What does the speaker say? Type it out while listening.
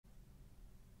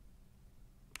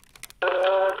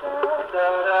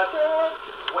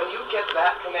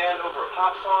command over a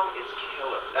pop song, it's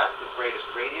killer. That's the greatest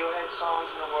Radiohead songs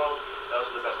in the world.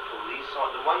 Those are the best Police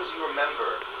songs. The ones you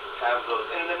remember have those.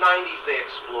 In the 90s, they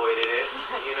exploited it,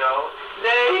 you know.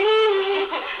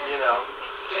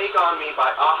 Take on Me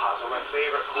by Aha is one of my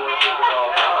favorite choruses of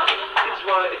all time. It's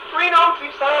 3 notes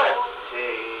each time.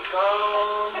 Take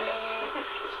on me.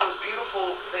 It's those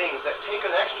beautiful things that take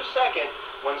an extra second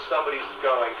when somebody's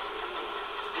going.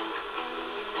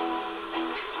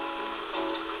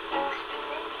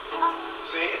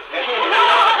 See, it's take.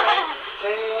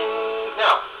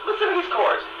 Now, listen to these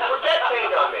chords. Forget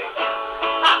Take on Me.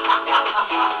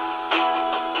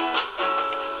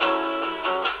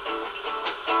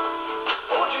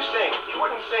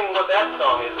 Sing what that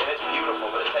song is, and it's beautiful,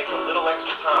 but it takes a little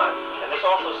extra time, and it's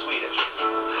also Swedish.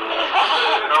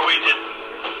 Norwegian.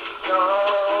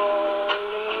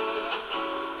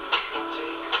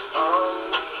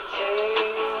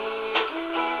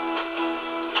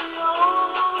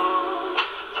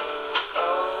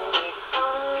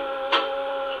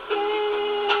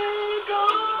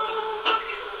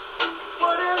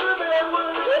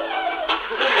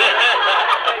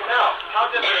 Now, how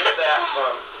different is that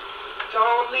from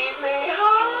Don't leave me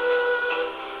high,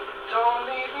 don't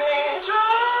leave me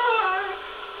dry.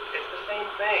 It's the same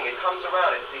thing. It comes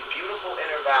around. It's these beautiful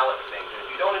intervallic things. And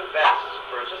if you don't invest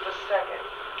for just a second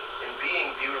in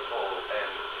being beautiful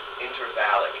and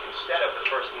intervallic instead of the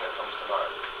first thing that comes to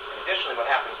mind. And additionally,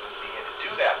 what happens when you begin to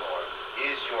do that more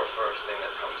is your first thing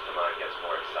that comes to mind gets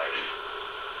more exciting.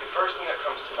 The first thing that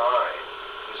comes to mind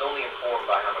is only informed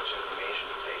by how much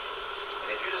information you take.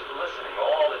 And if you're just listening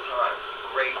all the time,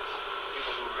 great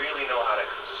people who really know how to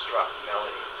construct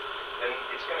melodies, then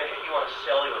it's going to hit you on a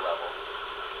cellular level.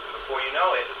 And before you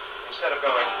know it, instead of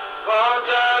going, da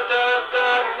da da da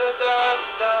da da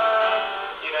da,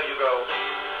 you go,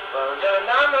 da da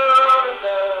da da da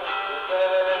da.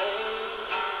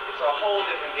 It's a whole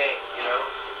different game, And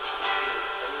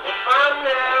if I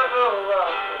never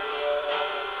walk away,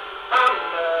 I'm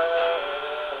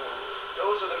not.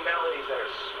 Those are the melodies that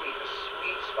are sweet, the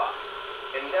sweet spot.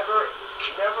 And never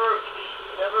devalue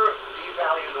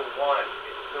the one.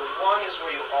 The one is where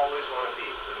you always want to be.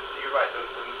 You're right, the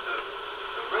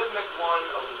rhythmic one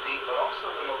of the beat, but also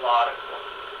the melodic one.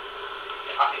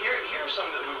 Here's some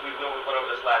that we went over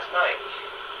this last night.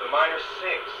 The minor 6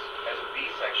 as a B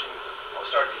section. I'll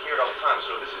start to hear it all the time.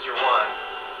 So this is your 1.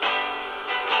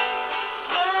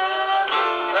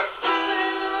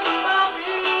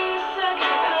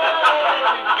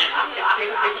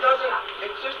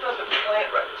 It just doesn't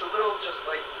plant right. It's a little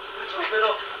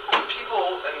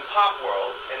people in the pop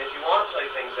world, and if you want to play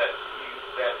things that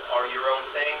are your own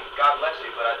thing, God bless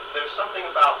you, but there's something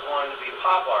about wanting to be a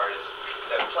pop artist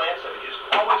that plants it. You just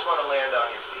always want to land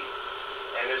on your feet.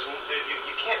 And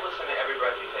you can't listen to Every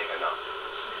Breath You Take enough.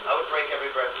 I would break Every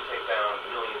Breath You Take down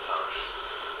 1,000,000 times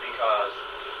because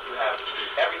you have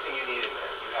everything you need in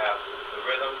there. You have the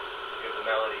rhythm, you have the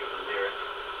melody, you have the lyric,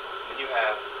 and you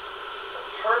have a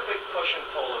perfect push and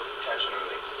pull of tension and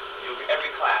release.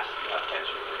 Every class you have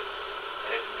tension and release.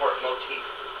 And it's motif,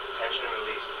 tension and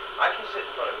release. I can sit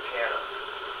in front of a piano.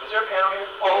 Is there a piano here?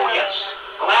 Oh, yes.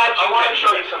 Glad I want to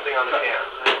show you something on the piano.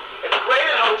 It's great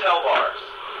in hotel bars,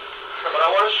 but I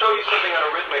want to show you something on a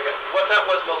rhythmic. What that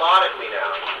was melodically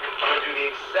now, I'm going to do the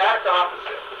exact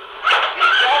opposite. The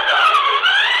exact opposite.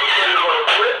 I'm show you what a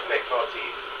rhythmic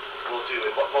motif will do,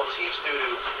 and what motifs do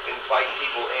to invite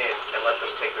people in and let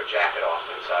them take their jacket off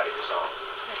inside of your song.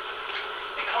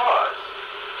 Because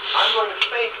I'm going to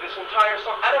fake this entire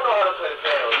song. I don't know how to play the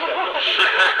piano except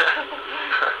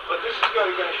but this is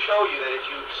going to show you that if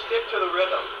you stick to the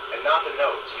rhythm and not the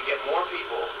notes, you get more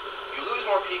people. You lose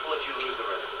more people if you lose the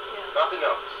rhythm, not the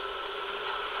notes.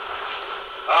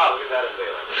 Ah, look at that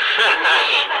unveiling.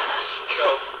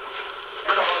 So,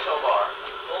 you're in a hotel bar.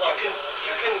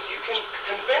 You can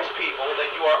convince people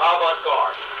that you are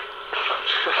avant-garde.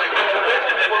 You can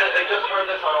convince people that they just heard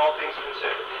this on All Things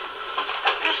Considered.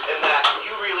 And that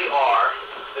you really are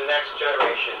the next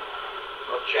generation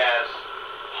of jazz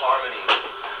harmony,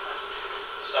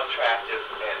 subtractive,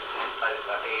 and additive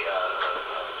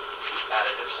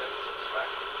synthesis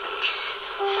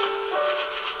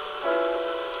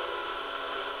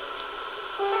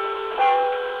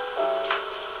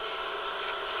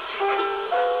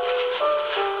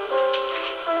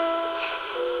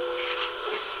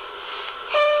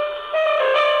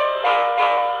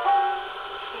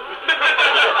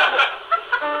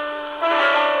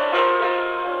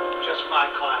Just my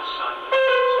class, son.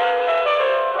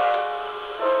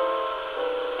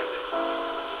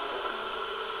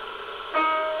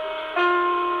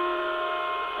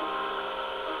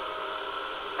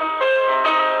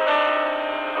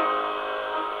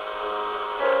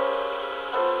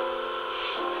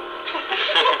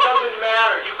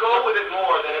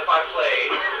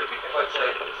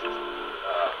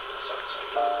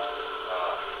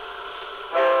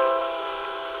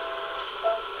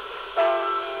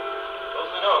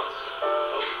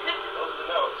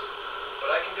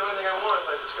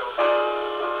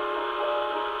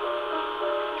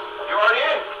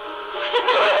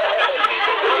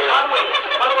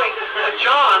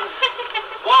 John,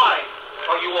 why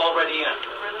are you already in?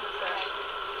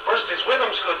 First, his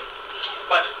rhythm's good,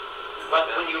 but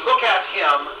when you look at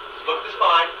him, Look at the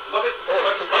spine. look at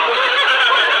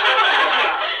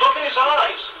look in his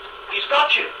eyes. He's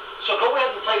got you. So go ahead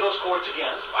and play those chords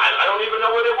again. I don't even know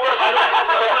where they were.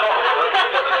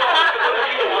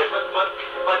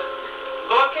 But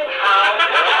look at how.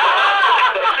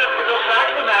 The fact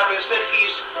of the matter is that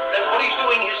what he's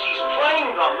doing is he's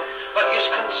playing them, but his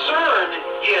concern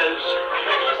is,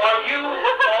 are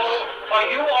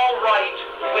you all right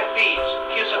with these?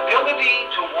 His ability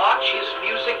to watch his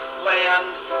music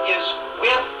land is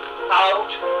without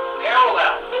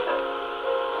parallel.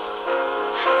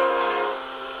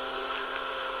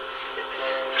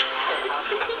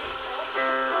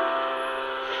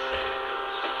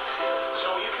 So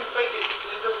you can fake it.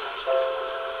 It doesn't.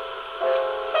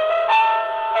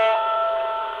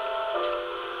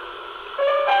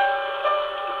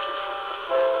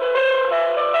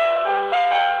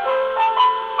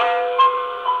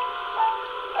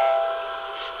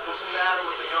 Doesn't matter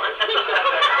with the note.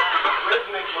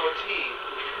 Rhythmic motif.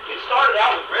 It started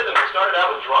out with rhythm. It started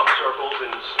out with drum circles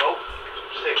and smoke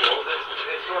signals.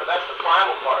 That's the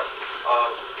primal part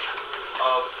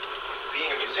of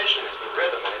being a musician, is the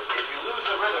rhythm. And if you lose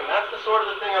the rhythm, that's the sort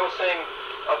of the thing I was saying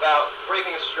about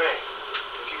breaking a string.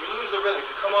 If you lose the rhythm, if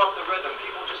you come off the rhythm,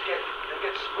 people just get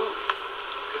spooked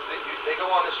because they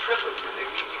go on this trip with you.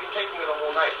 You can take them the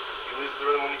whole night. You lose the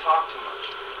rhythm when you talk too much.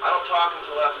 I don't talk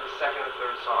until after the second or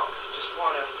third song. You just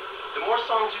want to. The more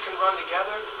songs you can run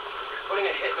together, putting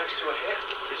a hit next to a hit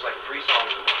is like 3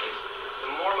 songs in one.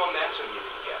 The more momentum you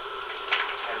can get.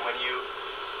 And when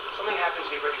something happens,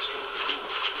 you break a string.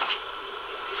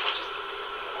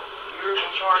 You're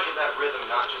in charge of that rhythm,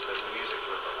 not just as the music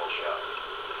for the whole show.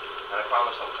 And I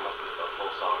promise I'll come up with a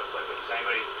full song to play. But does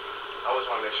anybody? I always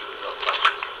want to make sure there's no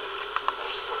questions.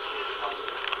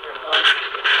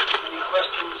 Any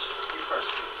questions? You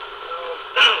first, please.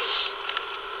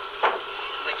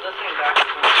 Like listening back to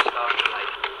some of the stuff in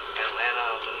like Atlanta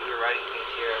when you were writing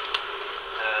things here,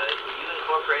 you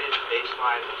incorporated bass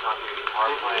lines on top of your guitar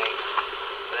playing,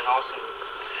 but then also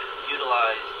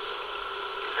utilized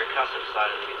the percussive side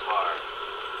of the guitar.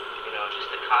 You know, just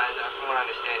the kind of, from what I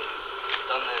understand, you've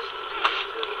done this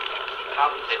to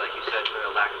compensate, like you said, for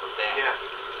a lack of a band. Yeah.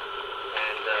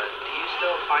 And do you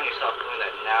still find yourself doing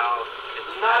that now?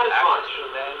 Not as much. To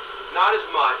a band? Not as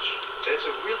much. It's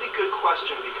a really good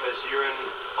question because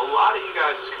a lot of you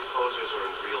guys as composers are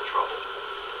in real trouble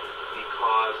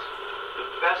because the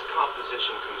best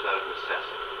composition comes out of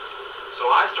necessity. So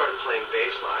I started playing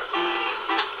bass lines.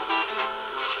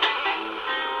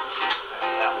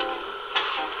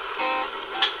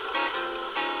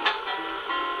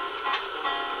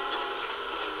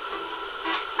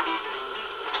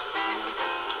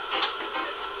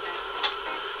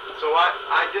 So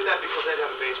I did that because I didn't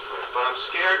have a bass player. But I'm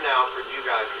scared now for you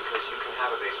guys because you can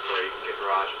have a bass player, you can get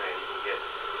GarageBand, you can get...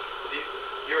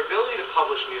 Your ability to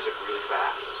publish music really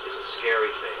fast is a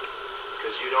scary thing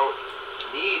because you don't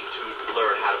need to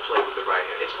learn how to play with the right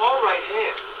hand. It's all right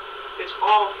hand. It's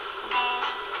all...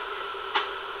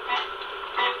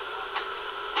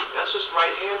 That's just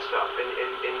right hand stuff. And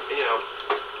you know,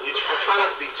 I try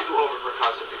not to be too over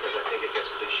percussive because I think it gets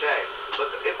cliche.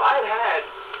 But if I had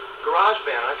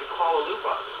GarageBand, I could call a loop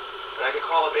up, and I could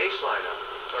call a bass line up,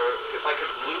 or if I could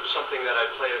loop something that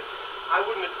I'd played, I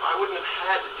wouldn't have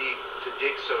had to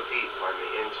dig so deep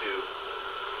into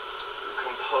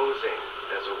composing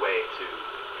as a way to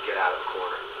get out of a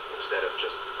corner instead of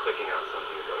just clicking on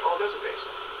something and going, oh, there's a bass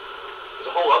line. There's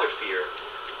a whole other fear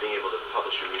being able to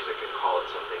publish your music and call it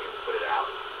something and put it out.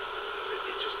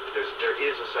 There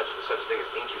is such thing as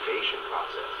incubation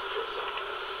process for a song.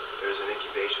 There's an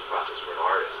incubation process for an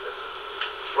artist that's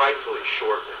frightfully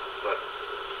short now. But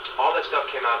all that stuff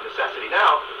came out of necessity.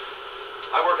 Now,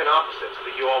 I work in opposites. I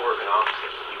think you all work in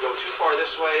opposites. You go too far this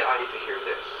way, I need to hear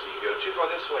this. You go too far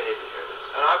this way, I need to hear this.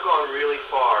 And I've gone really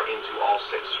far into all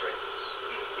 6 strings.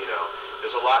 You know,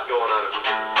 there's a lot going on.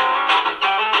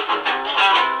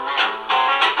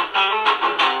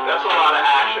 That's a lot of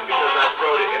action because I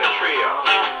wrote it in a trio.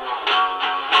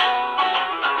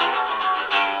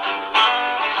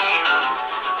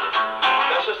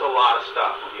 A lot of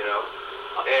stuff, you know,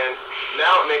 and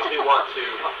now it makes me want to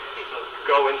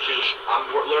go into, I'm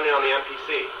learning on the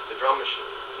MPC, the drum machine,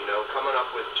 you know, coming up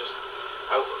with just,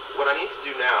 what I need to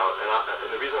do now, and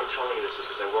the reason I'm telling you this is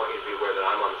because I want you to be aware that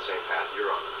I'm on the same path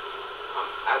you're on.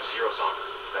 I have 0 songs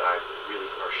that I really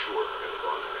are sure are going to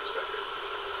go on the next record.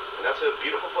 And that's a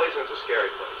beautiful place and it's a scary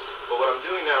place. But what I'm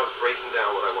doing now is breaking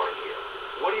down what I want to hear.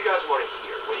 What do you guys want to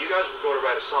hear? When you guys go to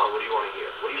write a song, what do you want to hear?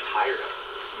 What are you tired of?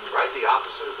 right the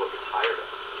opposite of what you're tired of.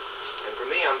 And for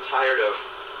me, I'm tired of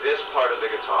this part of the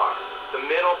guitar, the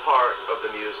middle part of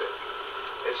the music.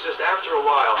 It's just after a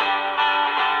while,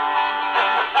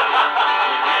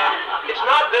 it's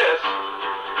not this.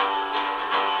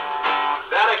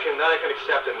 That I can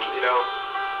accept, and you know,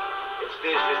 it's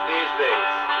these things.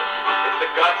 It's the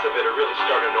guts of it that really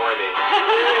start to annoy me.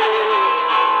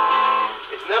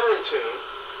 It's never in tune,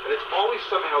 and it's always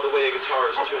somehow the way a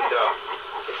guitar is tuned up.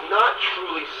 It's not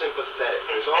truly sympathetic.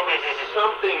 There's always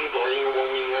something.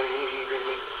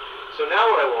 So now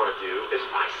what I want to do is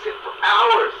I sit for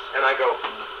hours and I go.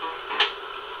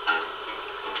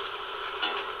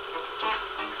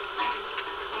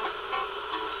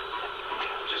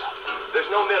 There's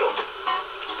no middle.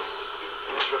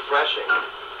 And it's refreshing.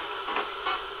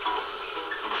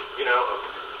 You know.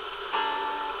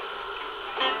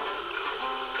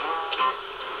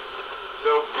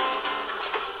 So.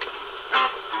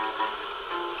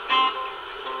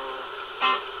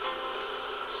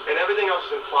 And everything else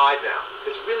is implied now.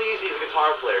 It's really easy as a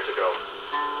guitar player to go.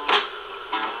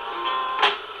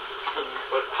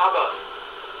 But how about.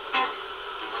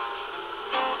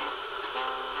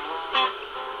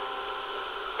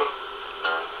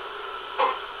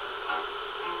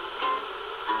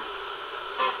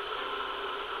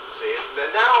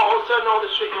 And now, all of a sudden, all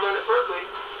this shit you learn at Berklee,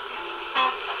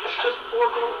 it's just 4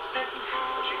 chords that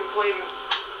you can play.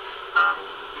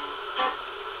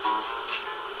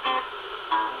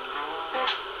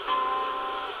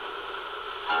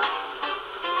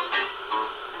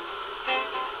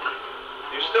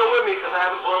 You're still with me because I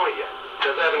haven't blown it yet.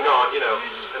 Because I haven't gone, you know.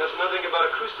 And that's another thing about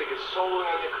acoustic, is soloing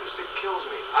on the acoustic kills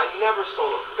me. I never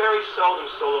solo, very seldom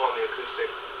solo on the acoustic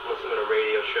unless I'm at a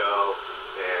radio show,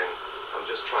 and I'm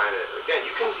just trying to, again,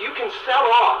 you can sell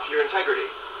off your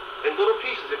integrity in little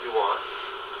pieces if you want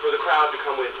for the crowd to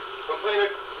come with you. If I'm playing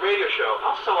a radio show,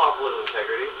 I'll sell off a little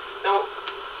integrity. Now,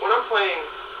 when I'm playing,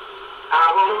 I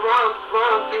want to run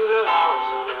through the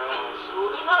house,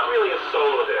 there's not really a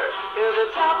solo there. In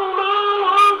the top of my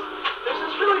lungs, this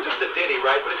is really just a ditty,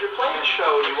 right? But if you're playing a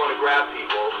show and you want to grab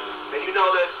people, and you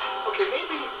know that, okay,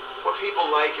 maybe what people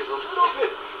like is a little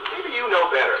bit, maybe you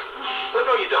know better. But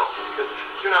no, you don't, because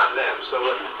you're not them. So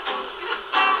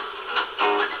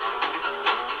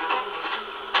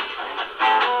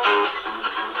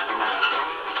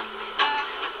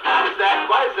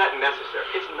why is that necessary?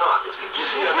 It's not. It's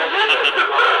completely unnecessary.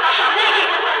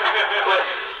 But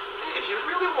if you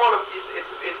really want to,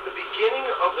 it's the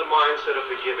beginning of the mindset of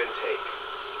the give and take.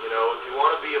 You know, if you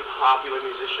want to be a popular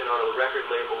musician on a record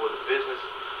label with a business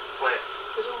plan,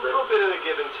 there's a little bit of the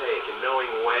give and take, and knowing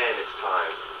when it's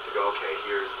time to go, okay,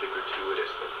 here's the gratuitous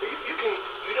thing. You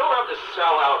don't have to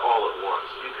sell out all at once.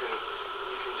 You can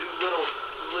do little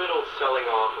selling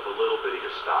off of a little bit of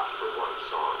your stock for one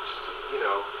song. You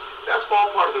know, that's all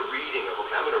part of the reading of,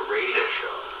 okay, I'm in a radio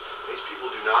show. These people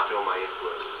do not know my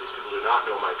influences. These people do not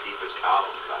know my deepest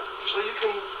album cut. So you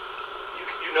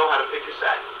know how to pick your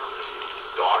set.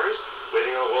 Daughters,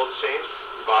 Waiting on the World to Change,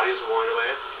 Body is a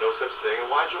Wonderland, No Such Thing,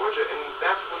 and Why Georgia? And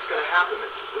that's what's going to happen.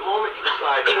 The moment you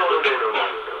decide, no,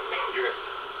 you're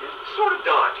sort of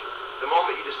done. The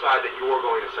moment you decide that you're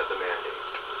going to set the mandate.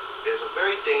 It's a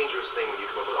very dangerous thing when you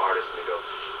come up with artists and they go,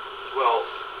 well,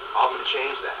 I'm going to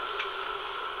change that.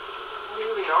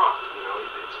 Really not. You know,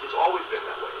 it's always been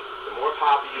that way. The more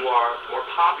popular you are, the more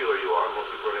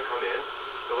people are going to come in.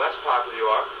 The less popular you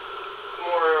are, the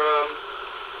more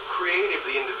creative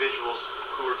the individuals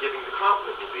who are giving the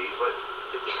compliment will be. But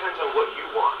it depends on what you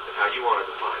want and how you want to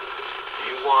define it. Do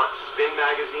you want Spin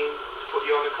Magazine to put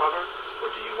you on the cover,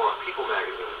 or do you want People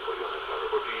Magazine to put you on the cover,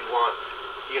 or do you want,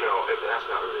 you know, that's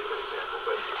not really a good example,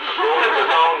 but Rolling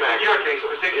Stone Magazine. In your case,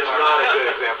 particularly, it's not a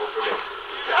good example for me.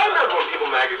 I remember when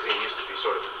People Magazine used to be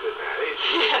sort of a good man. It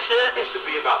used to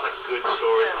be about like good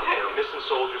stories, you know, missing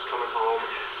soldiers coming home,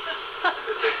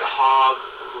 the hog,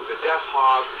 the deaf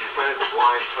hog who befriended the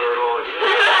blind turtle. And,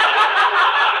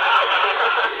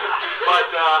 but,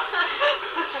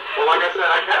 well, like I said,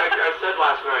 I said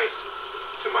last night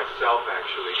to myself,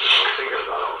 actually, I was thinking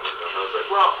about all this stuff. I was like,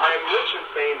 well, I am rich and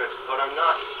famous, but I'm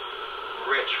not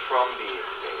rich from being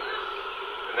famous.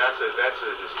 And that's a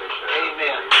distinction.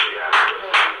 Amen.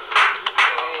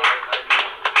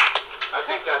 I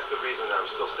think that's the reason I'm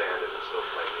still standing and still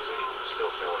playing music,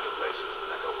 still filling the places.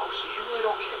 And I go, oh, so you really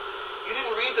don't care? You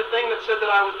didn't read the thing that said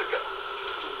that I was the guy?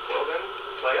 Well, then,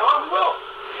 play on, well.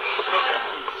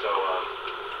 So,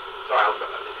 sorry,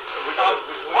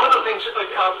 one of the things, just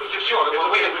sure,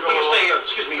 we can stay here.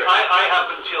 Excuse me, I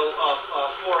have until 4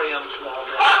 a.m. tomorrow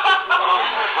morning.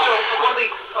 So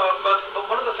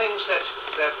one of the things that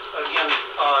again,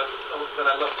 that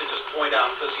I love to just point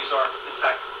out, because these are, in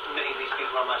fact, many of these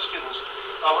people are my students.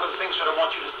 One of the things that I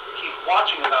want you to keep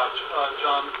watching about,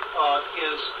 John,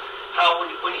 is how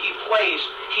when he plays,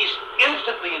 he's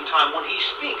instantly in time. When he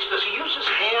speaks, does he use his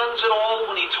hands at all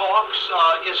when he talks?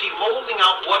 Is he molding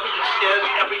out what he says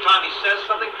every time he says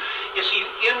something? Is he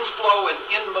in flow and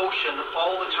in motion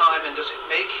all the time, and does it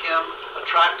make him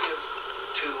attractive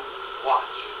to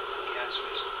watch? And the answer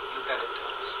is, you bet it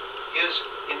does. His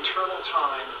internal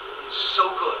time is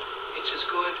so good. It's as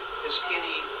good as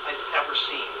any I've ever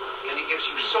seen. And he gives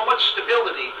you so much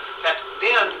stability that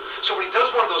then, so when he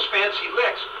does one of those fancy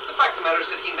licks, the fact of the matter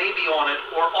is that he may be on it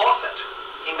or off it.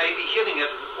 He may be hitting it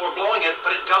or blowing it,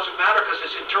 but it doesn't matter because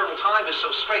his internal time is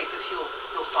so straight that he'll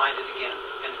find it again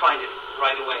and find it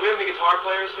right away. We have any guitar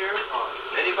players here?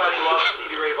 Anybody love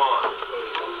Stevie Ray Vaughan?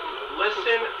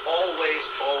 Listen always,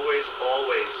 always,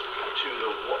 always to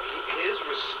his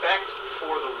respect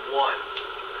for the one.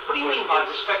 What do you mean by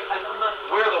respect? I'm not...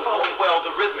 Where the one? Well,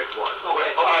 the rhythmic one.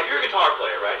 Okay. If you're a guitar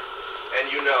player, right?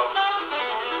 And you know,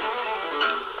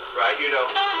 right? You know.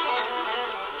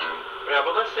 Yeah,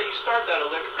 but let's say you start that a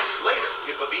lick later,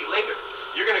 you have a beat later.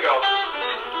 You're gonna go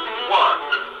one,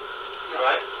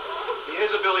 right?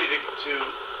 His ability to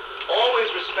always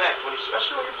respect when,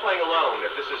 especially when you're playing alone,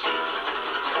 if this is.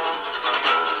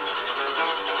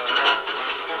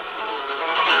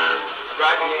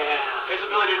 Right? Yeah. His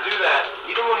ability to do that,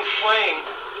 even when he's playing,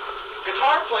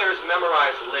 guitar players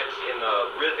memorize licks in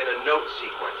a note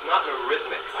sequence, not in a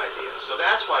rhythmic idea. So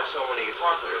that's why so many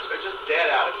guitar players are just dead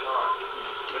out of time.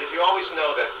 But if you always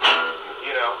know that,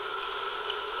 you know,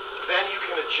 then you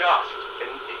can adjust,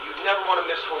 and you never want to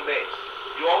miss home base.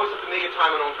 You always have to make a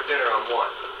time at home for dinner on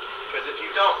one. Because if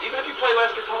you don't, even if you play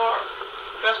less guitar,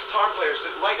 the best guitar players,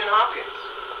 Lightning Hopkins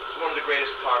is one of the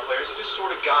greatest guitar players. He just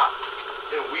sort of got,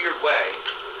 in a weird way,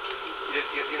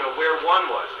 you know, where one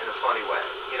was in a funny way.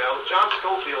 You know, John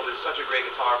Scofield is such a great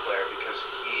guitar player because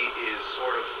he is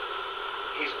sort of,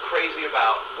 he's crazy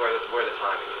about where the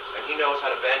timing is, and he knows how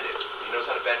to bend it. He knows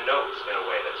how to bend notes in a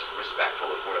way that's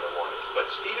respectful of where the one is. But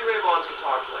Stevie Ray Vaughan's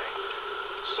guitar playing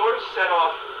sort of set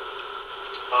off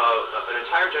an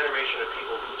entire generation of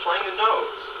people who playing the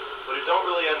notes, but who don't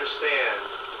really understand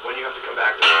when you have to come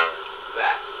back to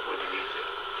that when you need to.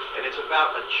 And it's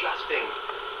about adjusting.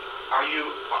 Are you,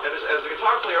 as a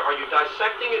guitar player, are you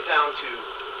dissecting it down to,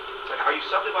 it's like, are you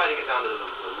subdividing it down to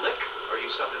the lick, or are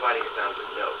you subdividing it down to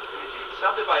the note? And if you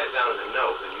subdivide it down to the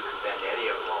note, then you can bend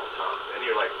any of them all the time. Then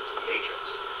you're like, it's the Matrix.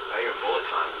 Now you're in bullet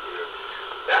time.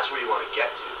 That's where you want to get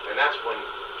to. And that's when,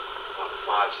 about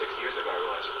 5-6 years ago, I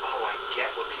realized, oh, I get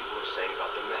what people are saying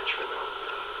about the metronome,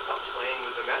 about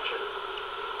playing with the metronome,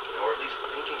 you know, or at least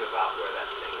thinking about where that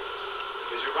thing is.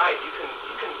 Because you're right, you can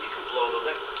blow the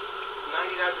lick. 99%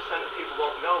 of people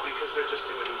won't know because they're just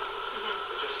doing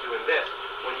this.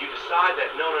 When you decide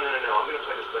that no, I'm going to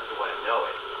play this lick the way I know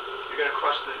it, you're going to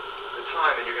crush the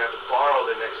time, and you're going to have to borrow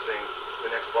the next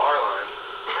bar line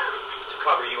to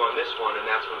cover you on this one, and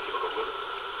that's when people go, woo.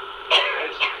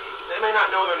 And they may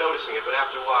not know they're noticing it, but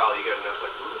after a while you get enough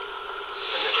like, woo,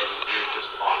 and you're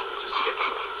just off, you're just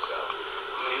skipping. So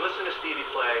when you listen to Stevie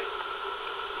play,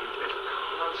 there's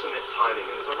consummate timing,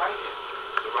 and it's a right hand.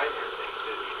 It's a right hand thing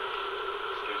too.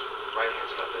 There's right hand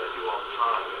stuff that I do all the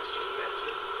time, and it's just meant to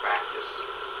practice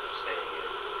staying in.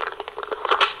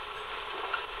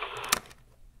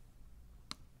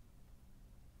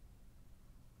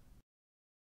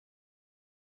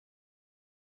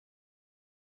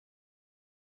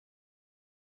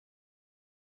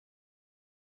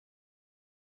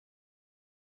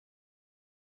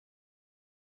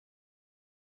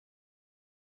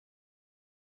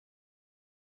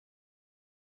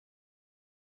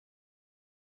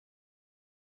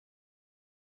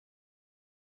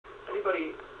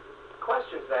 Anybody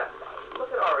questions that,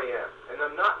 look at REM, and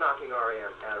I'm not knocking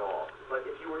REM at all, but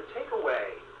if you were to take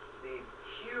away the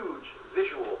huge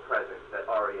visual presence that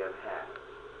REM has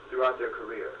throughout their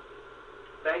career,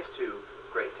 thanks to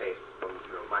great taste from,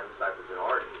 you know, Michael Stipe's an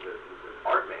artist, he's an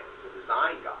art man, he's a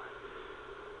design guy,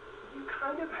 you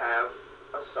kind of have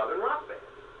a Southern rock band.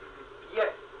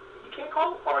 Yet, you can't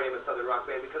call REM a Southern rock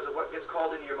band because of what gets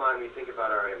called into your mind when you think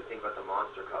about REM. You think about the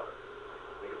monster cover.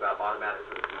 Think about Automatic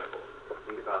for the People.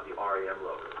 Think about the REM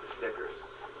logo, the stickers.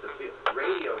 The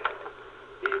Radiohead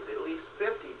is at least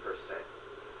 50%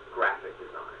 graphic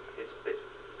design. It's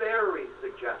very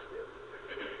suggestive.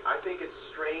 I think it's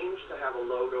strange to have a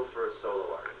logo for a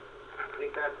solo artist. I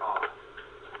think that's odd.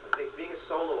 I think being a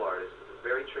solo artist is a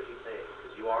very tricky thing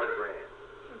because you are the brand.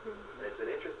 And it's an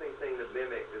interesting thing to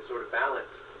mimic, to sort of balance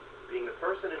being the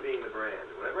person and being the brand.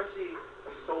 Whenever I see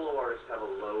a solo artist have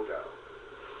a logo,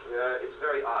 it's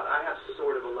very odd. I have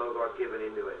sort of a logo. I've given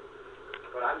into it.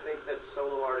 but I think that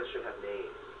solo artists should have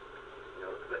names. You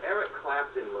know, the Eric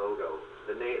Clapton logo,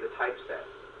 the typeset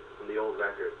from the old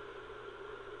record,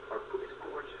 it's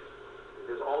gorgeous.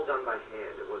 It was all done by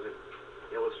hand. It wasn't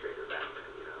Illustrator back then,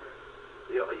 you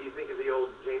know. You think of the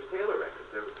old James Taylor records.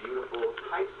 They're beautiful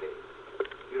typeface.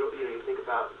 You think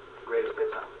about Greatest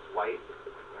Hits album. It's white.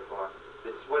 I bought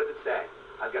this. What does it say?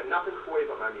 I've got nothing for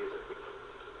you but my music.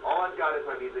 All I've got is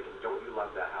my music, and don't you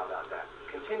love that? How about that?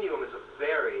 Continuum is a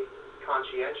very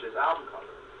conscientious album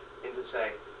cover. And to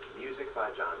say, music by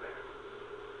John Mayer.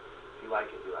 If you like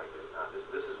it, you like it.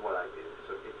 This is what I did.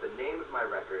 So it's the name of my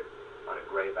record on a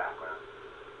gray background.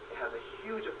 It has a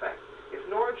huge effect. If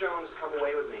Norah Jones Come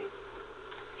Away With Me,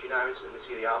 you know, I instantly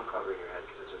see the album cover in your head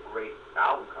because it's a great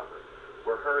album cover,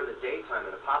 where her in the daytime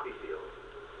in a poppy field,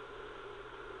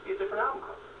 it'd be a different album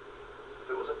cover.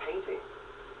 If it was a painting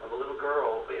of a little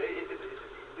girl, the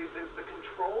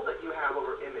control that you have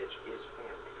over image is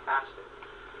fantastic.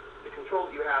 The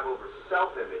control that you have over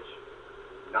self-image,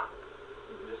 nothing.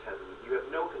 You have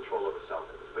no control over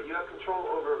self-image, but you have control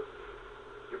over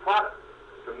your product.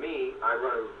 For me, I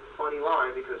run a funny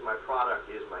line because my product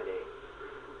is my name.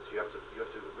 So you have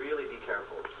to really be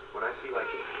careful. When I see like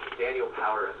Daniel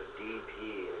Powder as a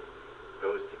DP and it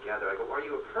goes together, I go, are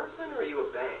you a person or are you a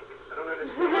bank? I don't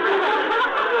understand.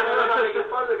 I'm not making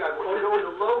fun of the guy. When going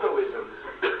to logoisms,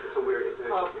 it's a weird, it's an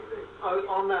interesting thing.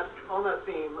 On that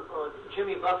theme,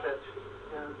 Jimmy Buffett,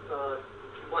 and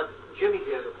what Jimmy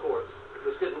did, of course,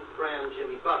 was didn't brand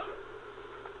Jimmy Buffett.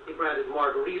 He branded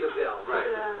Margaritaville. Right.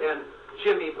 And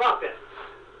Jimmy Buffett.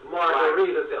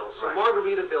 Margaritaville. So right.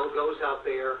 Margaritaville goes out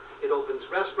there, it opens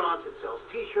restaurants, it sells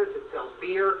T-shirts, it sells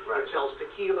beer, right. it sells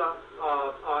tequila,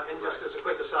 and just as a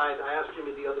quick aside, I asked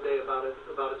Jimmy the other day about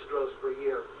its gross per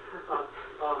year.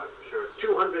 Sure.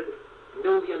 $200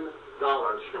 million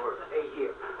sure. a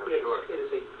year. Sure. It is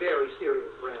a very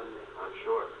serious brand name. I'm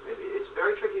sure. It's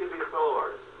very tricky to be a solo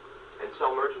artist and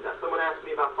sell merchandise. Someone asked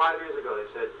me about 5 years ago, they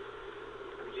said,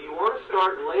 do you want to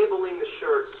start labeling the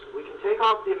shirts? We can take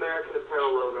off the American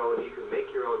Apparel logo and you can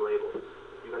make your own labels.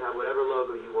 You can have whatever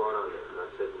logo you want on there. And I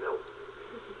said, no.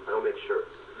 I don't make shirts.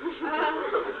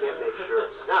 I can't make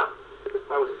shirts. Now,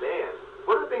 if I was a band,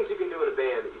 what are the things you can do in a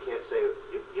band that you can't say?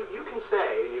 You can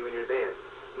say, when you're in your band,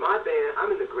 my band,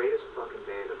 I'm in the greatest fucking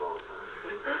band of all time.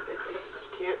 You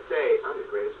can't say, I'm the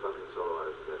greatest fucking solo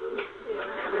artist ever lived.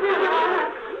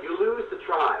 You lose the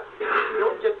tribe. You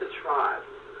don't get the tribe.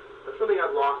 That's something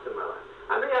I've lost in my life.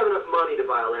 I may have enough money to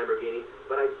buy a Lamborghini,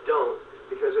 but I don't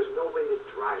because there's no way to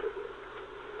drive it with.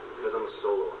 Because I'm a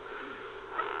solo artist.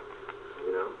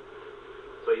 You know?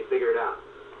 So you figure it out.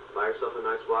 Buy yourself a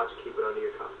nice watch, keep it under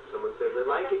your cuff. Someone says they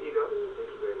like it, you go,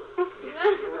 thank you very much.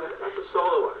 That's a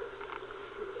solo artist.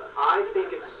 I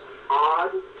think it's odd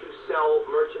to sell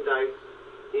merchandise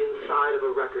inside of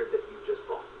a record that you just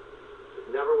bought.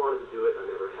 I've never wanted to do it, I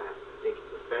never have. I think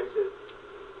it's offensive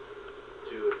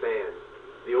to a fan,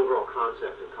 the overall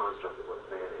concept and construct of what a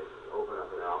fan is. Open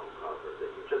up an album cover that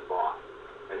you just bought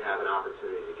and have an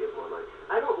opportunity to give more money.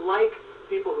 I don't like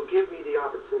people who give me the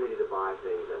opportunity to buy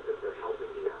things as if they're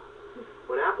helping me out.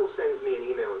 When Apple sends me an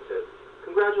email and says,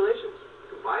 congratulations,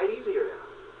 you can buy it easier now.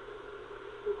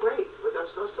 Well, great, but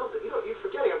that's not something. You're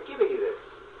forgetting, I'm giving you this.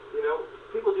 You know,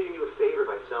 people doing you a favor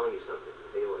by selling you something.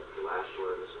 Hey, look, the last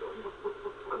one in the store.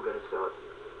 I'm going to sell it to you.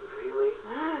 Really?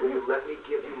 Will you let me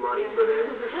give you money for this?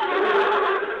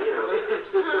 You know, it's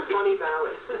a funny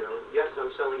balance, you know. Yes, I'm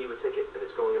selling you a ticket and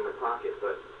it's going in my pocket,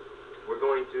 but we're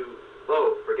going to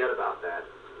both forget about that,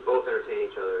 both entertain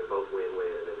each other, both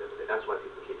win-win, and that's why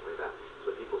people keep coming back.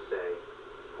 So when people say,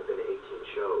 I've been to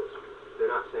 18 shows, they're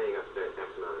not saying I've spent X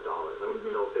amount of dollars. I don't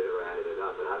know if they've ever added it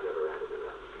up, but I've never added it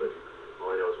up. But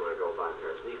all I know is when I go buy a pair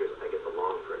of sneakers, I get the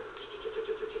long print.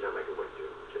 I'm like, what do?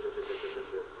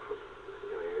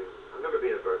 I remember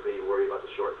being at Berklee, you worry about the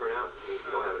short printout, you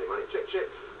don't have any money,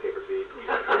 paper feed.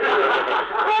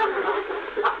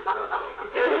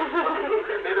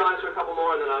 Maybe I'll answer a couple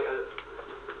more and then I'll...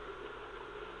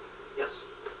 Yes?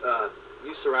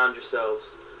 You surround yourself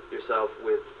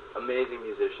with amazing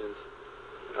musicians,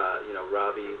 you know,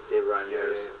 Robbie, Dave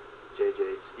Reiners, JJ,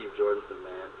 Steve Jordan's the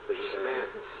man. He's the man.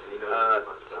 You know,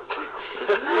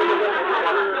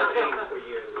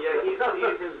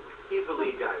 he's the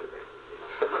lead guy in the band.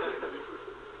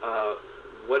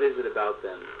 What is it about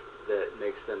them that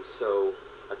makes them so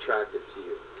attractive to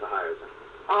you to hire them?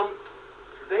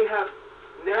 They have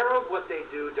narrowed what they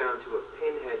do down to a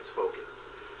pinhead's focus.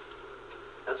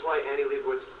 That's why Annie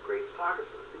Leibovitz is a great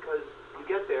photographer, because you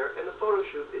get there and the photo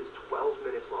shoot is 12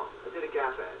 minutes long. I did a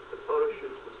Gap ad. The photo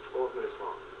shoot was 12 minutes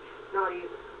long. Not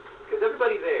easy, because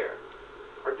everybody there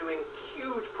are doing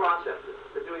huge processes.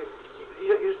 They're doing,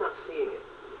 you're just not seeing it.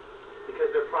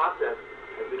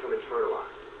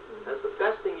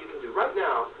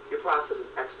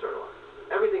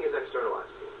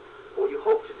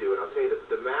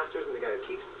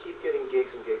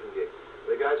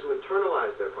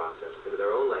 process into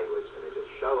their own language, and they just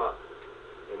show up.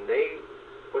 And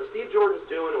what Steve Jordan's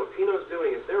doing and what Pino's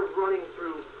doing is they're running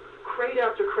through crate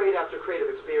after crate after crate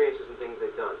of experiences and things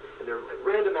they've done. And they're like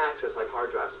random access, like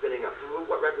hard drives, spinning up. Ooh,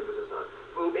 what record was this on?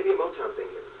 Ooh, maybe a Motown thing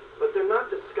here. But they're not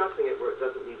discussing it where it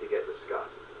doesn't need to get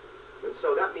discussed. And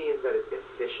so that means that it's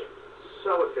efficient.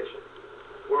 So efficient.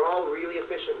 We're all really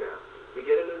efficient now. We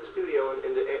get into the studio,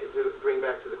 and to bring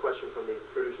back to the question from the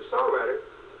producer-songwriter,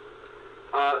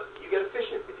 you get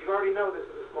efficient. If you already know this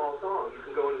is a small song, you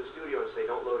can go into the studio and say,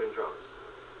 don't load in drums.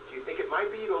 If you think it might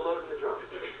be, you go load in the drums.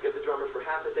 Get the drummer for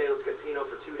half a day, let's get Pino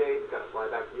for 2 days, you've got to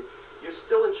fly back. You're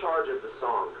still in charge of the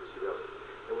song, because you know it.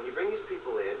 And when you bring these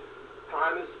people in,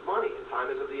 time is money, and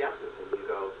time is of the essence, and you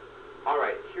go, all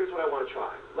right, here's what I want to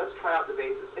try. Let's try out the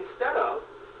basses. Instead of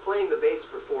playing the bass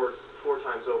for four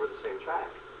times over the same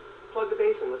track, plug the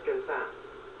bass in, let's get a sound.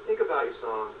 Think about your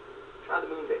song, try the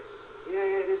moon bass. Yeah,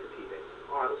 it is the P bass.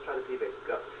 All right, let's try the P bass.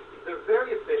 Go. They're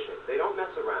very efficient. They don't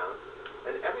mess around,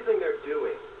 and everything they're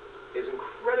doing is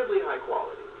incredibly high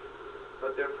quality,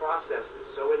 but their process is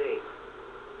so innate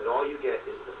that all you get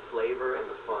is the flavor and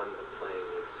the fun of playing,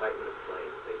 the excitement of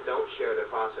playing. They don't share their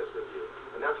process with you,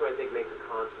 and that's what I think makes a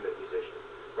consummate musician.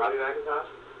 Robbie McIntosh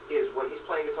is, when he's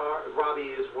playing guitar,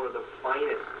 Robbie is one of the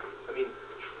finest, I mean,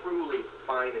 truly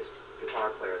finest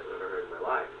guitar players I've ever heard in my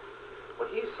life. When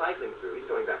he's cycling through, he's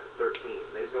going back to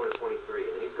 13, then he's going to 23,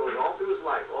 and then he's going all through his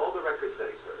life, all the records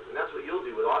that he's heard. And that's what you'll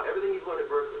do with everything you've learned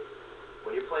at Berklee.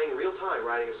 When you're playing real time,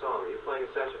 writing a song, or you're playing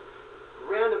a session,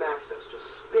 random access, just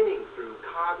spinning through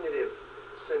cognitive,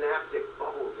 synaptic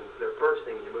bubbles, and they're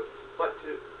bursting, and you move. But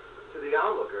to the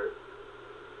onlooker,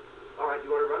 all right, you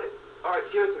want to run it? All right,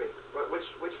 give it to me.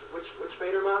 Which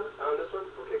fader am on this one?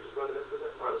 Okay, just run the miss with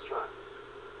it. All right, let's try.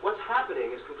 What's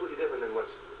happening is completely different than what's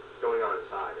going on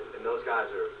inside, and those guys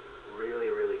are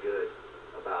really, really good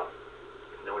about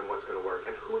knowing what's going to work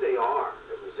and who they are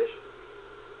as musicians.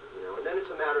 You know, and then it's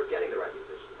a matter of getting the right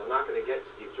musicians. I'm not going to get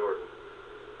Steve Jordan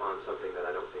on something that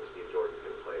I don't think Steve Jordan's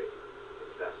going to play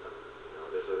his best on. You know,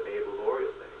 there's an Abe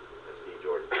Laboriel thing that Steve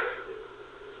Jordan doesn't do.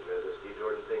 There's a Steve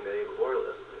Jordan thing that Abe Laboriel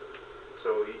doesn't do. So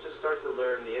you just start to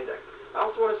learn the index. I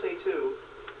also want to say, too,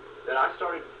 that I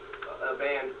started a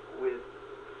band with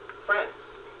friends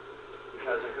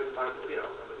because I couldn't find, you know,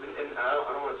 and I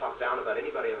don't want to talk down about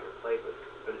anybody I've ever played with.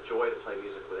 It's been a joy to play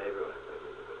music with everyone I've played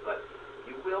music with. But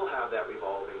you will have that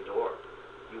revolving door.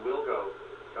 You will go,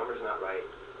 drummer's not right,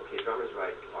 okay, drummer's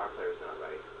right, guitar player's not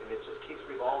right, and it just keeps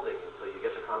revolving until you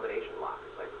get the combination lock.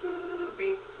 It's like,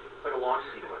 beep. It's like a launch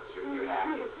sequence. You're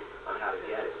hacking on how to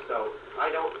get it. So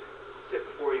I don't sit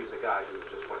before you as a guy who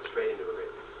just went straight into it.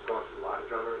 Gone through a lot of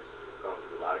drummers, gone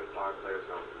through a lot of guitar players,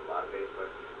 gone through a lot of bass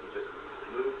players. You just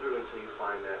move through until you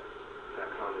find that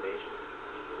combination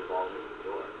revolving the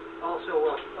door. Also,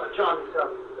 John,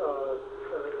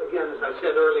 again, as I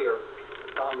said earlier,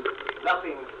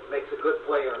 nothing makes a good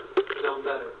player sound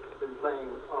better than playing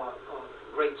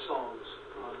great songs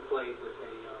played with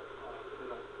a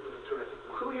terrific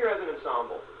one. Who here has an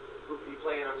ensemble? Do you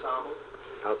play an ensemble?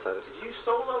 Outsiders. Did you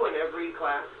solo in every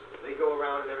class? They go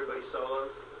around and everybody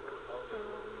solos?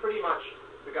 Pretty much.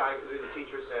 The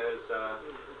teacher says,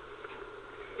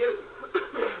 give it to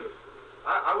me.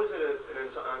 I was at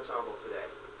an ensemble today,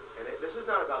 and this is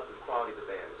not about the quality of the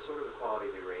band, it's sort of the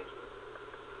quality of the arrangement.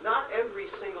 Not every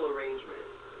single arrangement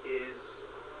is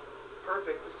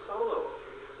perfect to solo over.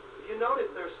 If you notice,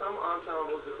 there's some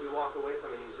ensembles that we walk away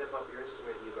from and you zip up your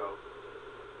instrument and you go,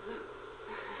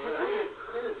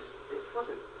 it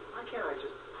wasn't, why can't I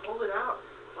just pull it out?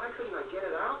 Why couldn't I get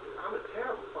it out? I'm a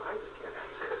terrible player. I just can't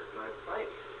access my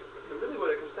playing. And really what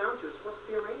it comes down to is what's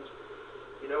the arrangement?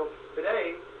 You know,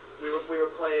 today we were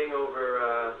playing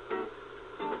over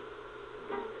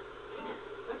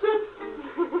that's it.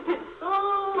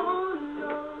 Oh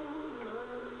no,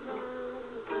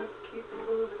 let's keep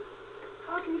moving.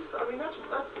 How can you I mean that's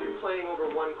you playing over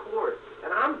one chord.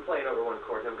 And I'm playing over one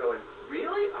chord and I'm going,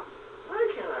 really? Why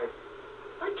can't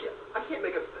I can't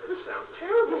make this sounds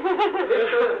terrible. This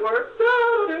doesn't work.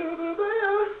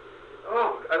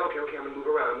 Oh, okay, I'm gonna move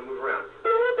around.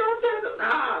 It's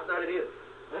not it is.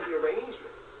 That's the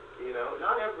arrangement. You know,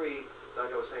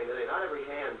 like I was saying today, not every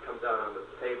hand comes out on the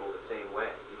table the same way.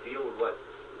 You deal with what,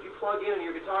 if you plug in and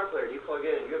you're a guitar player and you plug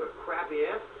in and you have a crappy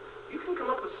amp, you can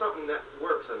come up with something that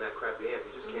works on that crappy amp.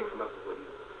 You just can't come up with what you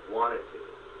want it to.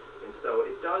 And so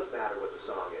it does matter what the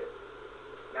song is.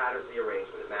 It matters the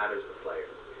arrangement. It matters the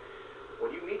players.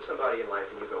 When you meet somebody in life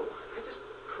and you go, I just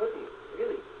couldn't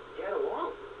really get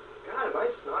along. God, am I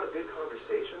just not a good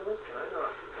conversationalist?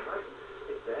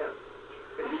 It's them.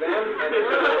 It's them, and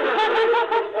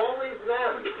it's always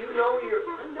them. If you know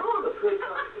I know I'm a good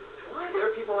conversationalist. Why there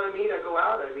are people I meet. I go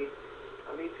out. I meet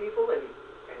people, and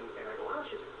I go, wow,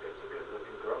 she's a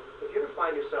good-looking girl. If you ever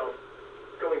find yourself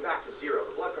going back to zero,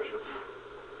 the blood pressure goes.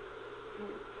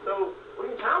 So, what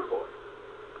are you in town for?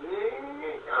 I'm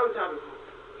in town.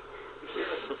 You're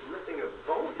lifting a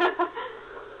bone.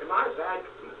 Am I bad?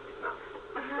 No.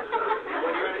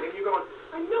 When you're going,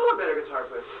 I know a better guitar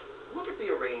player. Look at the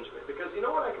arrangement, because you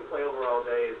know what I can play over all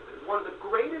day is one of the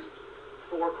greatest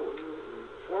four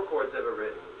chords ever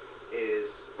written is.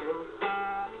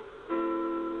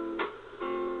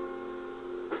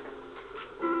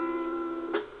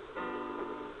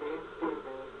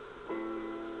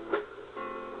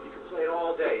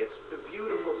 All day. It's a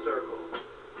beautiful circle,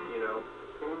 you know.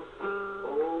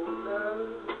 Oh, love.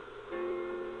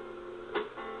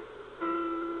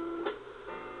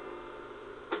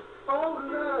 Oh,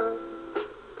 love.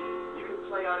 You can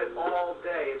play on it all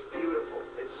day. It's beautiful.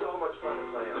 It's so much fun to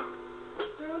play on.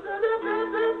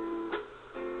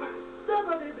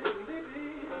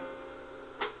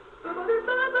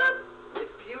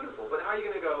 It's beautiful, but how are you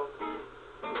going to go?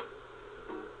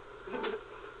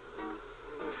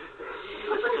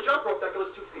 It's like a jump rope that goes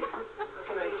 2 feet. How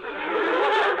can I?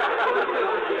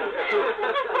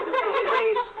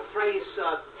 A phrase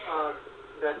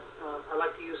that I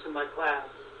like to use in my class.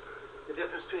 The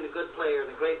difference between a good player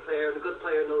and a great player. And a good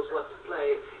player knows what to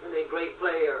play, and a great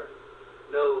player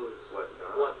knows what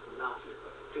not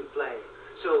to play.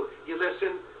 So you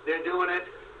listen, they're doing it.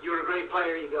 You're a great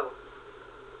player. You go.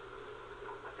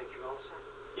 I think you're all set.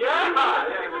 Yeah,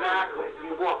 exactly.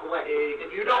 You walk away.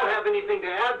 If you don't have anything to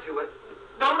add to it,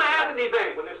 don't add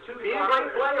anything. When there's two be a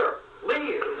great player.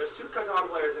 Leave. When there's two guitar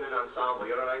players in an ensemble,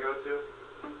 you know what I go to?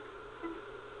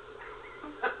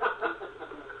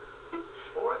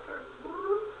 Fourth or?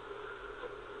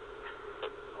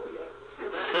 Oh yeah.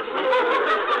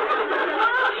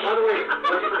 By the way,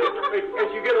 as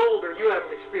you get older, you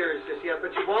haven't experienced this yet,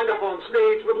 but you wind up on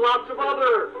stage with lots of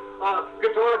other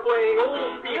guitar playing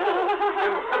old people.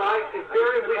 And I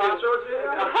invariably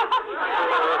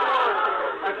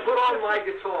I put on my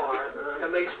guitar,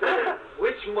 and they say,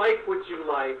 which mic would you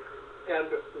like, and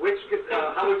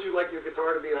how would you like your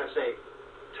guitar to be? And I say,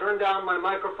 turn down my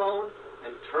microphone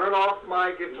and turn off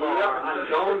my guitar.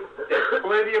 There's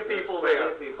plenty of people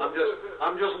there.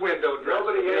 I'm just window dressing.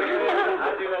 Nobody here.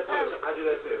 I do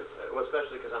that too. Well,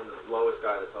 especially because I'm the lowest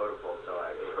guy in the totem pole, so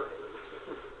I.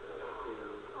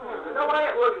 No,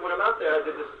 look, when I'm out there, I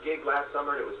did this gig last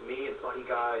summer, and it was me and Funny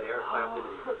Guy and Eric Clapton,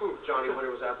 and Johnny Winter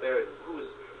was out there, and who was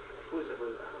it? I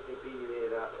don't think B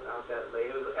made it out that late.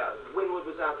 It was, Winwood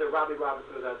was out there, Robbie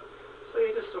Robinson was out there. So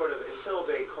you just sort of, until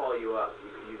they call you up,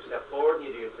 you step forward and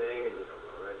you do your thing, and you go,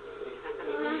 all right,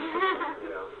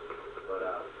 you know, but,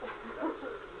 that was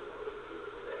it.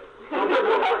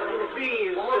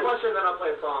 One more question, then I'll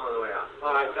play a song on the way out.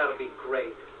 All right, that'll be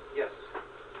great. Yes.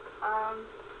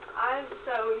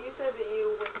 So you said that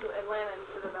you went to Atlanta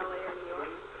instead of LA or New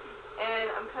York,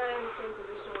 and I'm kind of in the same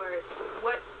position where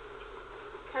what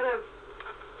kind of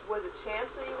was it chance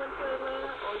that you went to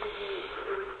Atlanta, or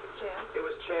it was chance? It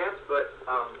was chance, but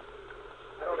I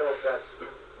don't know if that's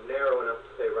narrow enough to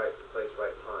say right place,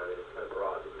 right time. And it's kind of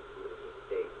broad. It was a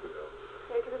date, you know.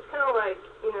 Yeah, because it's kind of like,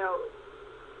 you know,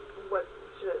 what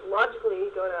should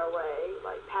logically go to LA,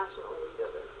 like passionately go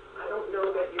to. I don't know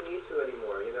that you need to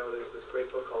anymore. You know, there's this great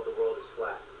book called The World is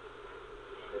Flat.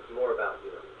 It's more about,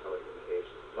 you know,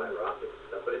 telecommunications, fiber optics and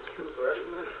stuff, but it's true for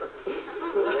everything.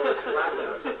 The world is flat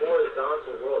now. It's a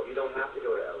horizontal world. You don't have to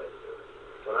go to LA to do it.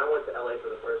 When I went to LA for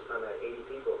the first time, I had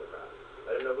 80 people in the crowd.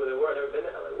 I didn't know who they were. I'd never been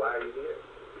to LA. Why are you here?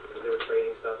 Because they were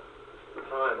trading stuff,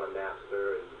 time on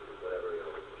Napster and whatever, you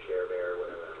know, ShareBear,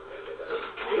 whatever.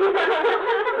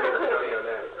 Money on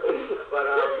that. But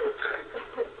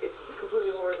it's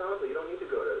completely horizontal. You don't need to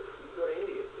go to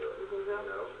India to do it. You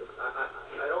know,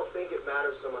 I don't think it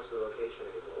matters so much the location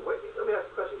anymore. Wait, let me ask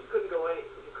you a question. If you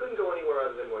couldn't go anywhere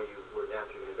other than where you were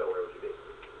naturally going to go, where would you be?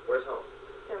 Where's home?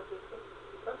 San Francisco.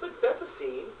 That's a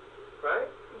scene, right?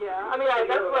 Yeah, I mean, that's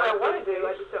what I want to do.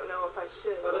 I just don't know if I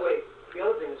should. By the way, the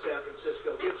other thing that San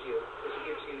Francisco gives you is it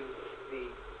gives you the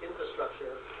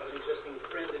infrastructure of an existing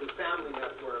friend and family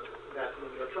network that when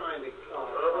you're trying to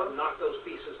knock those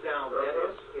pieces down, it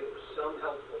is some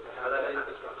helpful to have that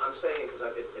infrastructure. I'm saying it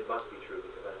because it must be true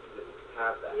because I didn't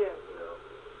have that. Yeah. You know.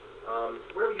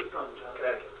 Where are you from, John?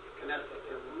 Connecticut.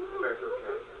 Fairfield,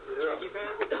 Connecticut. Yankee fan?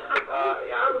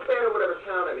 Yeah, I'm a fan of whatever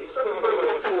town I'm in. He's talking about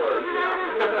a tour.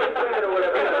 I'm a fan of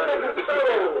whatever town I'm in.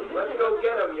 Boom! Let's go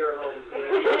get him, your home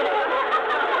team.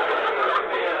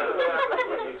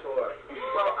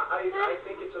 Well, I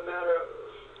think it's a matter of...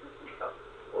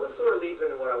 Well, this sort of leads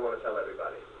into what I want to tell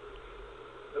everybody.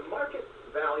 The market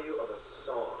value of a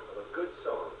song, of a good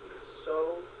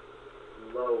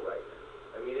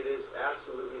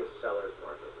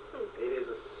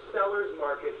seller's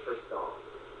market for songs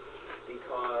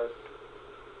because,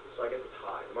 so I guess it's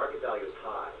high. The market value is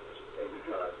high, I should say,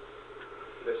 because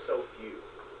there's so few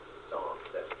songs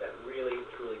that really,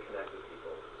 truly connect with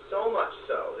people. So much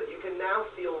so that you can now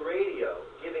feel radio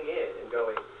giving in and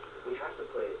going, we have to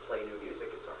play new music.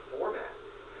 It's our format.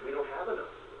 We don't have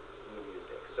enough new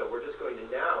music. So we're just going to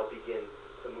now begin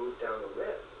to move down the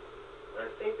list. And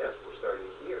I think that's what we're starting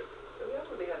to hear. So we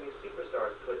haven't really had any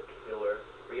superstars put killer.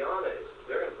 Rihanna,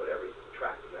 they're going to put every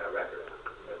track from that record out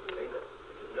as a single.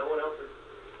 Because no one else is,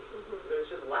 it's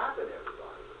just lapping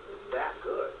everybody. It's that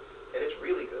good. And it's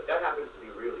really good. That happens to be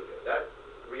really good.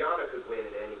 Rihanna could win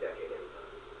in any decade,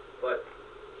 anytime. But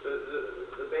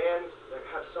the bands that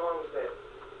have songs that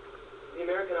the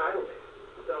American Idol bands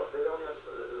they don't have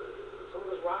some of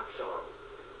those rock songs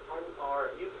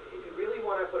if you really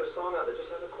want to put a song out that just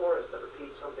has a chorus that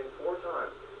repeats something 4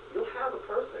 times, you'll have a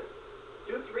person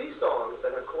do 3 songs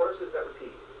that have choruses that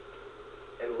repeat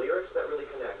and lyrics that really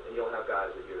connect, and you'll have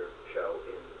guys at your show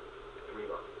in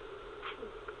 3 months.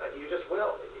 You just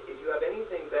will. If you have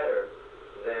anything better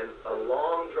than a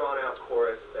long drawn-out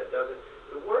chorus that doesn't...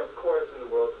 The worst chorus in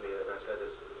the world to me, and I've said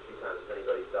this a few times if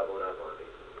anybody's doubling up on me,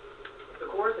 the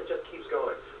chorus that just keeps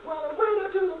going. Well, I went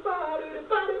up to the body, the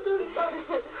body, the body.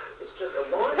 It's just a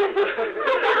laundry. It's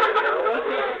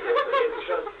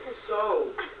just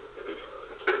so...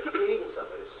 It's hitting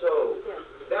something. It's so...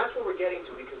 That's what we're getting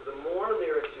to, because the more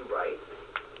lyrics you write,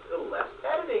 the less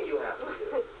editing you have to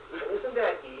do. And isn't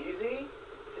that easy?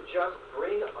 To just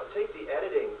take the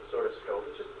editing sort of scope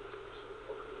and just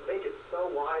make it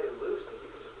so wide and loose that you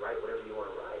can just write whatever you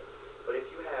want to write. But if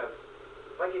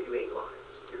I give you 8 lines,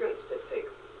 you're going to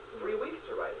take 3 weeks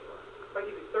to write 8 lines. If I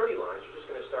give you 30 lines, you're just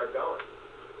going to start going.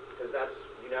 Because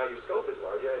now your scope is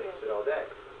large. You sit all day.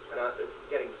 And I'm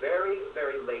getting very,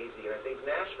 very lazy. And I think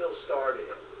Nashville started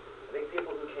it. I think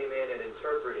people who came in and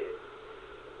interpreted,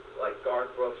 like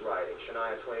Garth Brooks writing,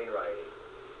 Shania Twain writing,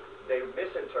 they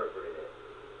misinterpreted it.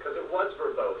 Because it was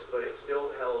verbose, but it still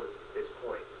held its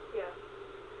point. Yeah.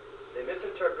 They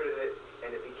misinterpreted it,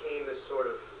 and it became this sort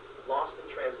of lost in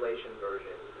translation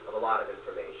version of a lot of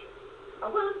information.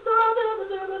 I went down there,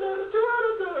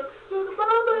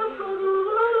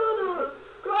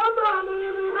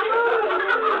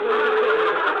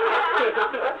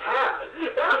 That's half.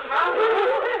 That's half.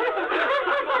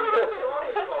 The song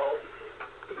is called,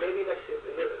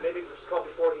 maybe it's called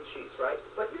Before He Cheats, right?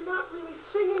 But you're not really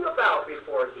singing about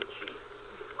Before He Cheats.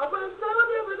 I went down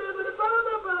there,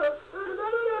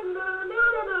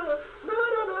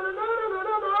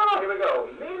 here we go.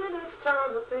 Maybe next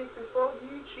time I'll think before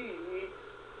you cheat.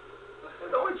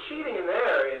 The only cheating in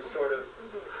there is sort of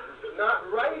not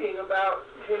writing about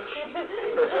him cheating.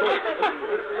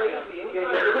 It's lazy. You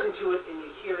listen to it and you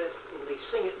hear it and they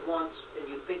sing it once and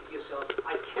you think to yourself,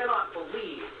 I cannot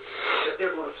believe that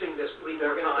they're going to sing this 3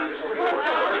 more times. They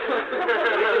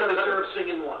don't deserve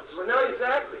singing once. Well, no,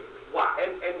 exactly. Wow.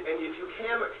 And if you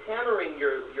hammering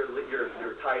your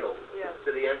title to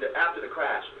the end after the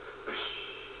crash,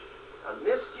 I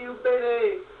missed you,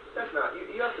 baby. That's not.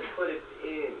 You have to put it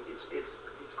in. It's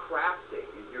crafting.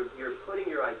 You're putting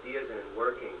your ideas in and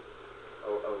working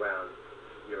around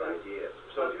your ideas.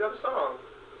 So if you have a song,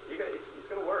 it's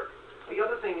going to work. The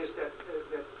other thing is that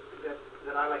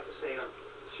I like to say, and I'm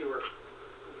sure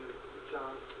you,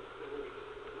 John,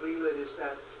 agree with, is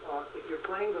that if you're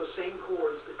playing those same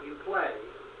chords that you play,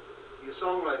 you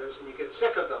songwriters, and you get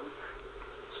sick of them,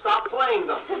 stop playing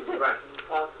them. Right.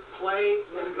 Play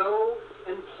and go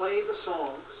and play the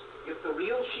songs. Get the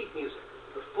real sheet music,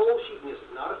 the full sheet music,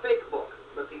 not a fake book,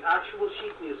 but the actual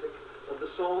sheet music of the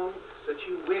song that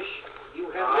you wish you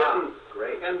had written.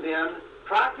 Great. And then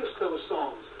practice those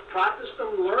songs. Practice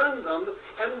them, learn them,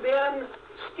 and then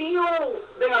steal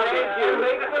them. Thank you.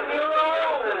 Make them your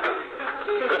own.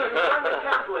 If you learn the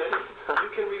template, you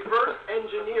can reverse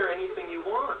engineer anything you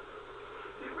want.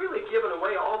 You've really given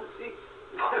away all the secrets.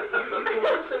 You can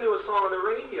listen to a song on the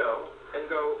radio and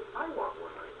go, I want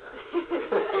one like that.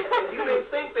 And you may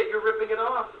think that you're ripping it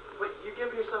off, but you're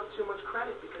giving yourself too much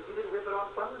credit because you didn't rip it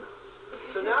off well enough.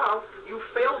 So now you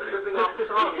failed at ripping off the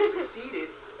song. You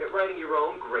succeeded at writing your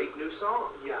own great new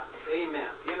song. Yeah,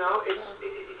 amen. You know, if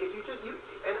you just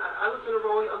and I listened to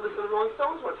Rolling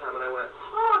Stones one time and I went,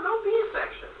 oh, no B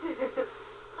section.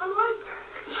 I like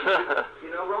that.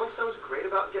 You know, Rolling Stones are great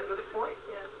about getting to the point.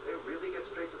 Yeah. They really get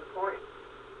straight to the point.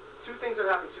 2 things that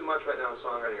happen too much right now in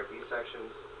songwriting are B sections.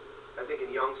 I think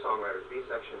in young songwriters, B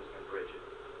sections and bridges.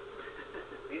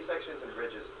 B sections and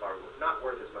bridges are not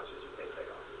worth as much as you think they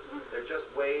are. They're just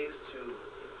ways to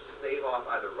stave off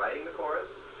either writing the chorus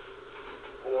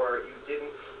or you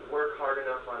didn't work hard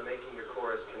enough on making your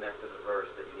chorus connect to the verse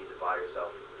that you need to buy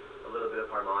yourself a little bit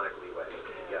of harmonic leeway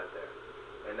to get there.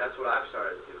 And that's what I've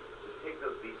started to do. Just take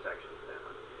those B sections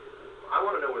down. I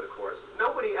want to know where the chorus is.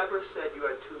 Nobody ever said you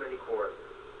had too many choruses.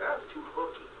 That's too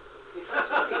hooky. That's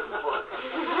too many hooks.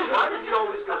 Why did you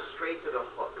always go straight to the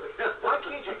hook? Why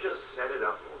can't you just set it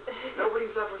up?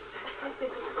 Nobody's ever said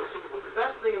that. The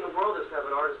best thing in the world is to have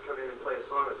an artist come in and play a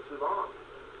song that's too long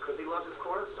because he loves his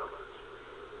chorus so much.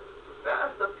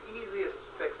 That's the easiest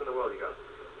fix in the world. You go,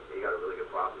 hey, you got a really good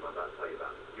problem I'm about to tell you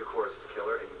about. Your chorus is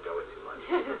killer and you know it too much.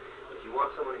 If you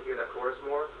want someone to hear that chorus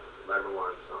more, let them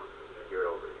rewind the song. Hear it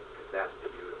over again. Because that's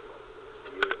beautiful.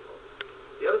 Beautiful.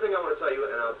 The other thing I want to tell you,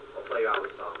 and I'll play you out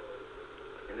with a song,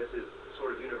 and this is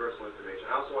sort of universal information.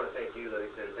 I also want to thank you,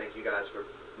 Livingston, and thank you guys for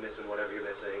missing whatever you're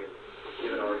missing and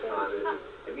giving all this time.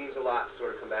 It means a lot to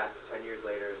sort of come back 10 years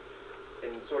later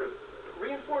and sort of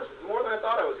reinforce more than I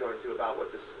thought I was going to about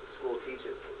what this school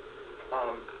teaches.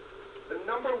 The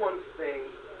number one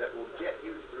thing that will get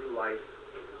you through life,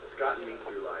 that's gotten me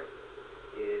through life,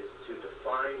 is to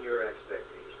define your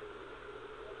expectations.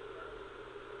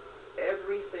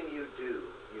 Everything you do,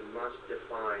 you must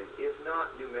define, if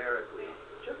not numerically,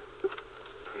 just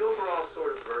the overall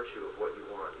sort of virtue of what you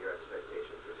want your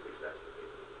expectation for success to be.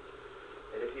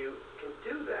 And if you can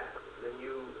do that, then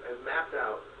you have mapped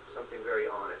out something very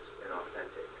honest and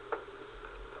authentic.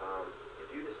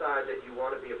 If you decide that you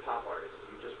want to be a pop artist,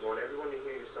 you just want everyone to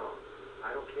hear your song.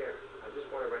 I don't care. I just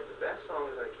want to write the best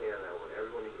songs I can, and I want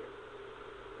everyone to hear them.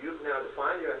 You've now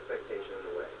defined your expectation in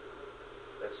a way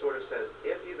that sort of says,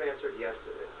 if you've answered yes to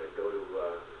this, then go to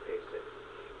page 6.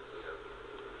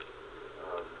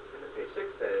 And then page 6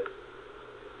 says,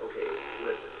 okay,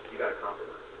 listen, you got to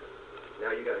compromise.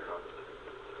 Now you got to compromise.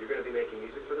 You're going to be making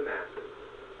music for the masses,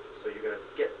 so you're going to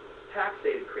get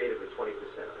taxated creatively 20%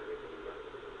 on everything you write.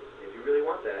 And if you really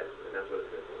want that, then that's what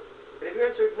it's going to take. And if you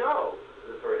answered no,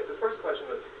 if the first question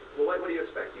was, well, what do you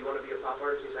expect? Do you want to be a pop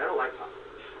artist? You say, I don't like pop.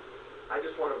 I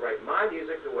just want to write my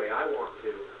music the way I want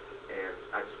to, and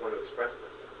I just want to express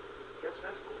myself. Yes,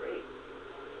 that's great.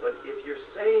 But if you're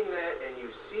saying that and you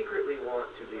secretly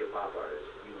want to be a pop artist,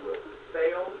 you will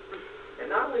fail. And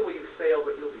not only will you fail,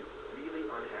 but you'll be really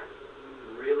unhappy.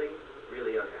 Really,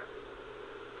 really unhappy.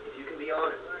 If you can be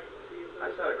honest.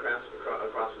 I sat across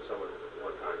from someone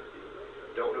one time.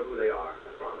 Don't know who they are,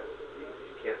 I promise.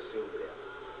 You can't assume who they are.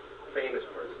 Famous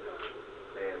person.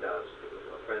 And a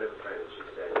friend of a friend, and she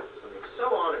said something so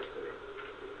honest to me.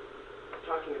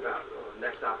 Talking about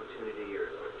next opportunity, or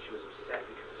she was upset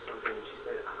because of something, and she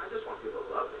said, I just want people to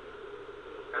love me.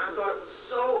 And I thought it was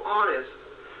so honest.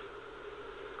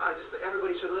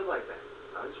 Everybody should live like that.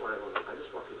 I just want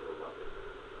people to love me.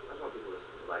 I just want people to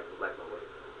like my work.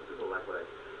 People like what I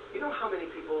do. You know how many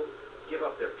people give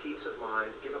up their peace of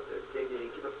mind, give up their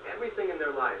dignity, give up everything in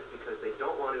their life because they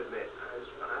don't want to admit, I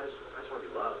just want to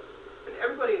be loved. And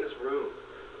everybody in this room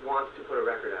wants to put a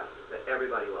record out that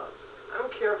everybody loves. I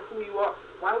don't care who you are.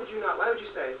 Why would you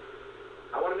say,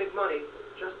 I want to make money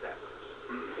just that much?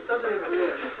 It doesn't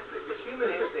exist. The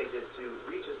human instinct is to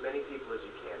reach as many people as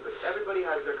you can, but everybody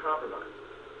has their compromise.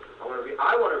 I want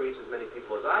to reach as many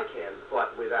people as I can,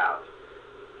 but without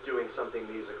doing something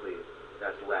musically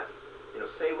that's less.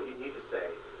 Say what you need to say.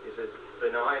 Is as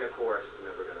benign a chorus as I'm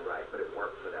ever going to write, but it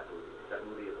worked for that movie. That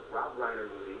movie is a Rob Reiner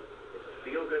movie. It's a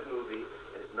feel-good movie,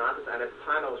 and it's not. And at the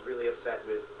time, I was really upset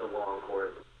with the long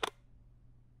chorus.